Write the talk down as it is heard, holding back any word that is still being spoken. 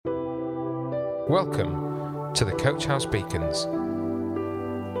Welcome to the Coach House Beacons.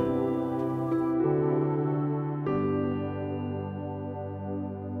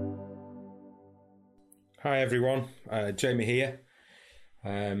 Hi everyone, Jamie here.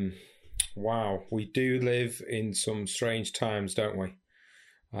 Wow, we do live in some strange times, don't we?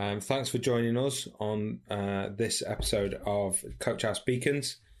 Thanks for joining us on this episode of Coach House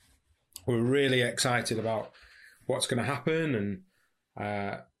Beacons. We're really excited about what's going to happen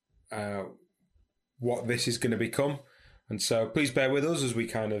and what this is going to become. And so please bear with us as we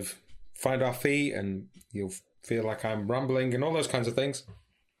kind of find our feet, and you'll feel like I'm rambling and all those kinds of things.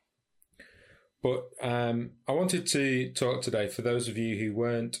 But I wanted to talk today, for those of you who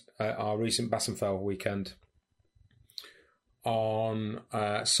weren't at our recent Bassenfeld weekend, on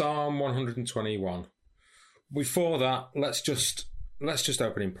Psalm 121. Before that, let's just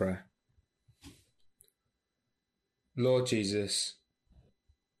open in prayer. Lord Jesus,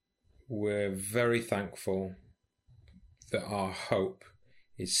 we're very thankful that our hope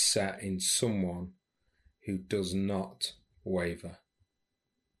is set in someone who does not waver,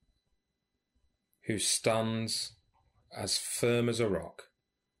 who stands as firm as a rock.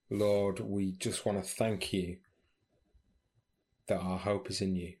 Lord, we just want to thank you that our hope is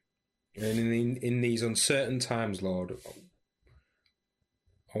in you. And in these uncertain times, Lord,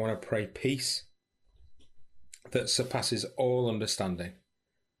 I want to pray peace that surpasses all understanding,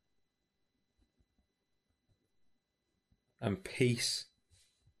 and peace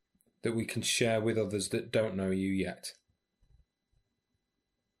that we can share with others that don't know you yet,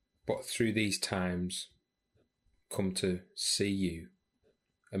 but through these times come to see you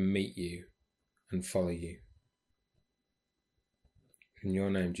and meet you and follow you. In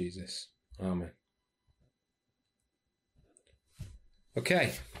your name, Jesus. Amen.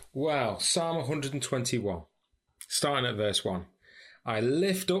 Okay, well, Psalm 121, starting at verse 1. I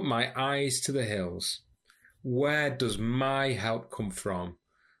lift up my eyes to the hills. Where does my help come from?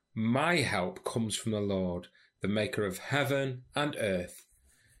 My help comes from the Lord, the maker of heaven and earth.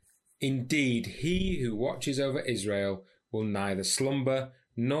 Indeed, he who watches over Israel will neither slumber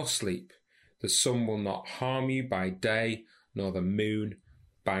nor sleep. The sun will not harm you by day, nor the moon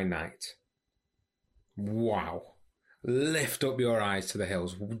by night. Wow. Lift up your eyes to the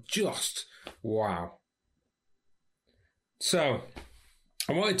hills. Just wow. So,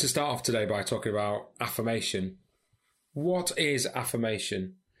 I wanted to start off today by talking about affirmation. What is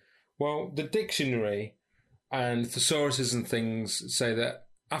affirmation? Well, the dictionary and thesauruses and things say that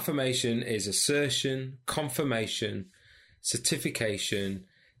affirmation is assertion, confirmation, certification,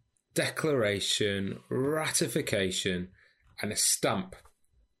 declaration, ratification, and a stamp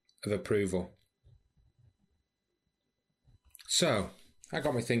of approval. So, that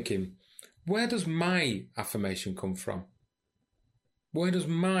got me thinking, where does my affirmation come from? Where does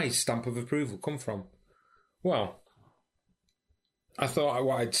my stamp of approval come from? Well, I thought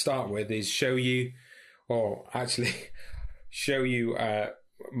what I'd start with is show you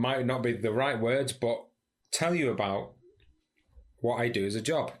might not be the right words, but tell you about what I do as a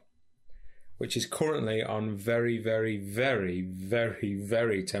job, which is currently on very, very, very, very,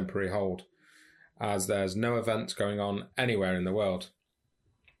 very temporary hold, as there's no events going on anywhere in the world.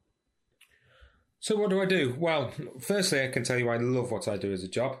 So what do? Well, firstly, I can tell you I love what I do as a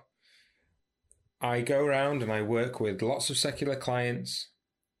job. I go around and I work with lots of secular clients,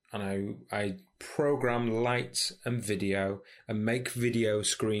 and I program lights and video and make video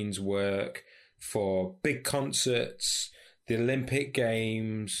screens work for big concerts, the Olympic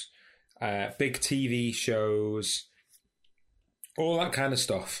Games, big TV shows, all that kind of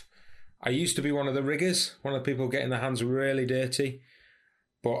stuff. I used to be one of the riggers, one of the people getting their hands really dirty,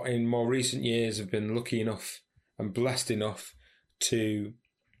 but in more recent years I've been lucky enough and blessed enough to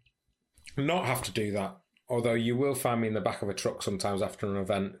not have to do that, although you will find me in the back of a truck sometimes after an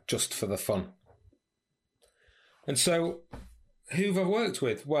event just for the fun. And so, who have I worked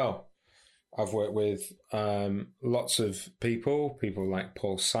with? Well, I've worked with lots of people like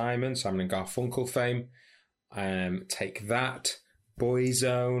Paul Simon and Garfunkel fame, Take That,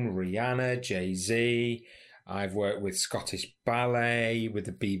 Boyzone, Rihanna, Jay-Z. I've worked with Scottish Ballet, with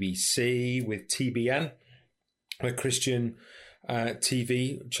the BBC, with TBN, a Christian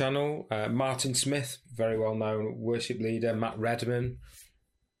TV channel, Martin Smith, very well-known worship leader, Matt Redman,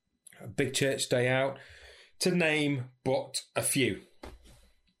 Big Church Day Out, to name but a few.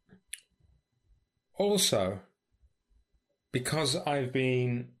 Also, because I've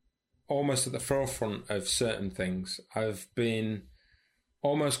been almost at the forefront of certain things, I've been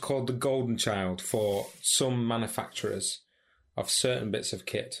almost called the golden child for some manufacturers of certain bits of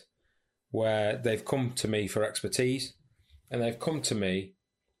kit, where they've come to me for expertise, and they've come to me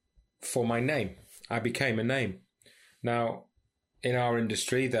for my name. I became a name. Now, in our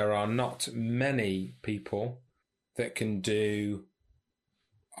industry, there are not many people that can do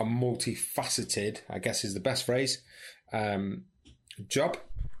a multifaceted, I guess is the best phrase, job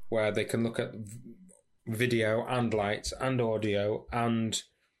where they can look at video and lights and audio and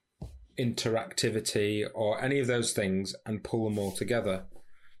interactivity or any of those things and pull them all together.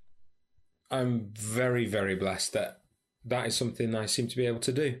 I'm very, very blessed that that is something I seem to be able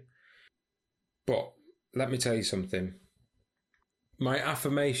to do. But let me tell you something. My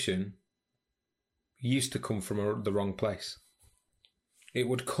affirmation used to come from the wrong place. It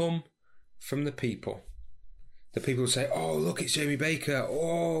would come from the people. The people would say, oh, look, it's Jamie Baker.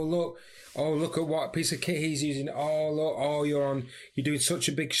 Oh, look at what piece of kit he's using. Oh, look, oh, you're doing such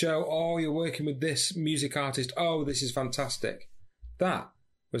a big show. Oh, you're working with this music artist. Oh, this is fantastic. That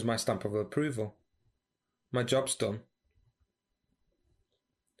was my stamp of approval. My job's done.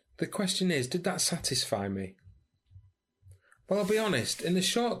 The question is, did that satisfy me? Well, I'll be honest, in the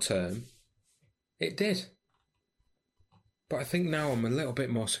short term, it did. But I think now I'm a little bit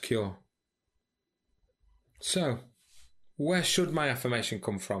more secure. So, where should my affirmation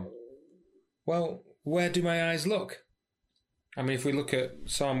come from? Well, where do my eyes look? I mean, if we look at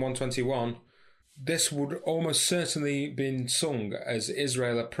Psalm 121, this would almost certainly been sung as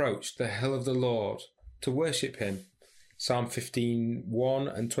Israel approached the hill of the Lord to worship him. Psalm 15:1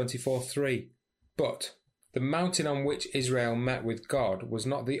 and 24:3. But the mountain on which Israel met with God was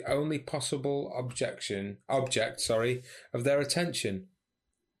not the only possible object of their attention.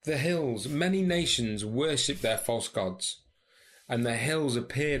 The hills, many nations worshipped their false gods, and the hills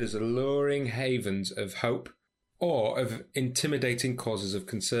appeared as alluring havens of hope or of intimidating causes of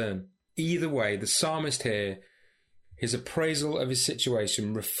concern. Either way, the psalmist here, his appraisal of his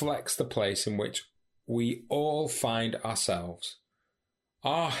situation reflects the place in which we all find ourselves.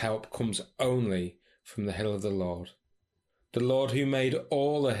 Our help comes only from the hill of the Lord. The Lord who made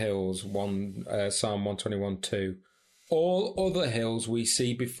all the hills, Psalm 121:2. All other hills we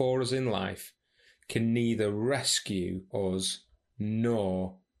see before us in life can neither rescue us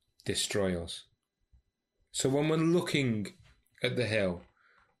nor destroy us. So when we're looking at the hill,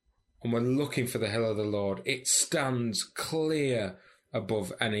 and we're looking for the hill of the Lord, it stands clear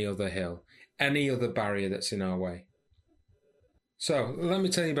above any other hill, any other barrier that's in our way. So let me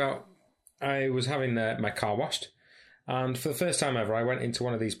tell you about, I was having my car washed, and for the first time ever, I went into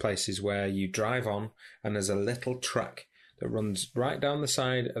one of these places where you drive on and there's a little track that runs right down the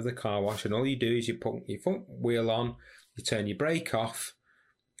side of the car wash, and all you do is you put your front wheel on, you turn your brake off,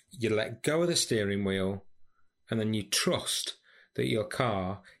 you let go of the steering wheel, and then you trust that your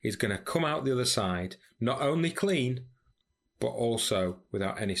car is going to come out the other side, not only clean, but also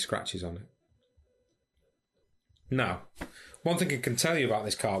without any scratches on it. Now, one thing I can tell you about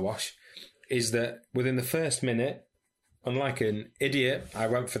this car wash is that within the first minute, unlike an idiot, I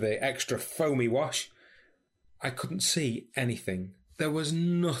went for the extra foamy wash. I couldn't see anything. There was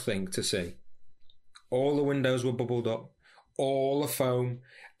nothing to see. All the windows were bubbled up, all the foam,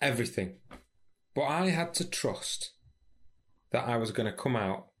 everything. But I had to trust that I was going to come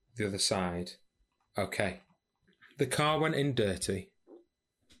out the other side okay. The car went in dirty.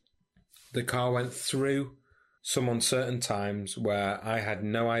 The car went through some uncertain times where I had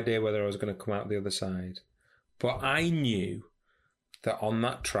no idea whether I was going to come out the other side. But I knew that on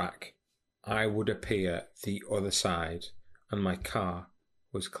that track, I would appear the other side and my car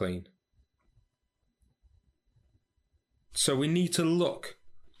was clean. So we need to look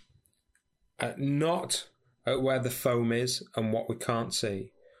at not at where the foam is and what we can't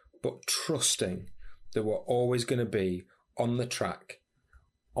see, but trusting that we're always going to be on the track,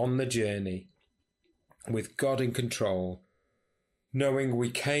 on the journey, with God in control, knowing we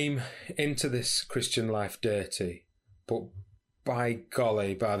came into this Christian life dirty, but by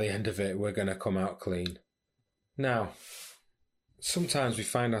golly, by the end of it, we're going to come out clean. Now, sometimes we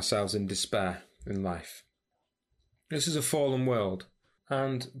find ourselves in despair in life. This is a fallen world,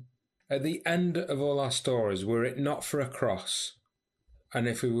 and at the end of all our stories, were it not for a cross, and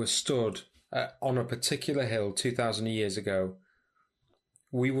if we were stood on a particular hill 2,000 years ago,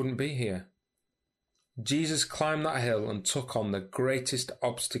 we wouldn't be here. Jesus climbed that hill and took on the greatest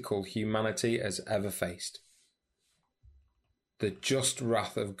obstacle humanity has ever faced. The just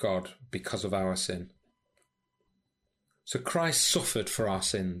wrath of God because of our sin. So Christ suffered for our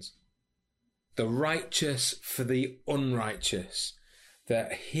sins, the righteous for the unrighteous,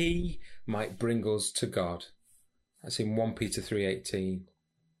 that he might bring us to God. That's in 1 Peter 3:18.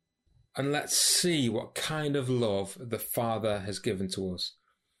 And let's see what kind of love the Father has given to us,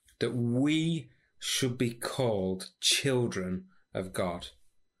 that we should be called children of God.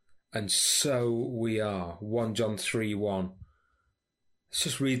 and so we are. 1 John 3:1. Let's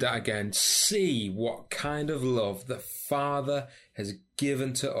just read that again. See what kind of love the Father has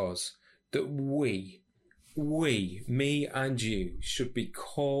given to us, that we, me and you, should be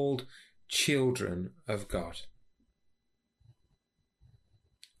called children of God.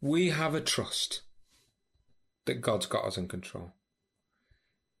 We have a trust that God's got us in control.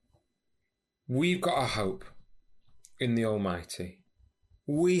 We've got a hope in the Almighty.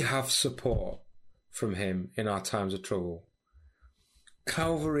 We have support from Him in our times of trouble.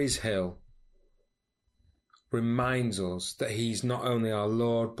 Calvary's Hill reminds us that He's not only our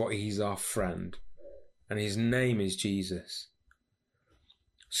Lord, but He's our friend, and His name is Jesus.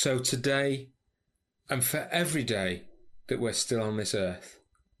 So today, and for every day that we're still on this earth,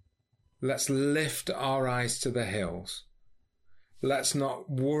 let's lift our eyes to the hills. Let's not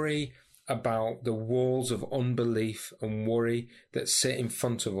worry about the walls of unbelief and worry that sit in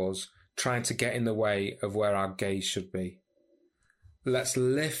front of us, trying to get in the way of where our gaze should be. Let's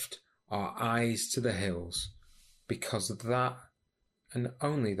lift our eyes to the hills, because that, and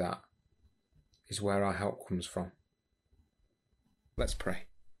only that, is where our help comes from. Let's pray.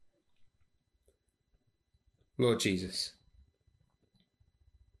 Lord Jesus,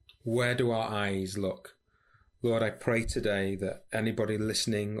 where do our eyes look? Lord, I pray today that anybody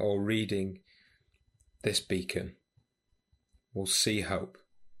listening or reading this beacon will see hope,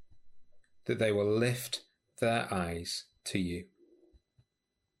 that they will lift their eyes to you.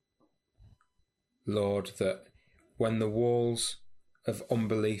 Lord, that when the walls of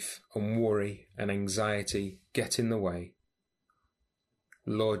unbelief and worry and anxiety get in the way,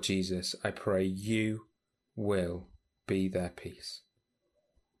 Lord Jesus, I pray you will be their peace.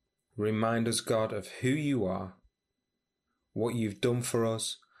 Remind us, God, of who you are, what you've done for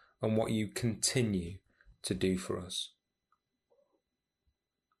us, and what you continue to do for us.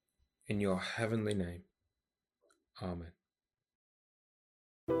 In your heavenly name, Amen.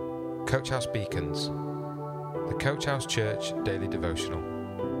 Coach House Beacons, the Coach House Church Daily Devotional.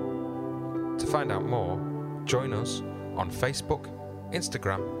 To find out more, join us on Facebook,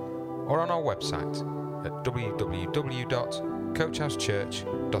 Instagram, or on our website at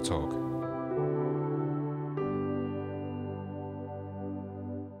www.coachhousechurch.org.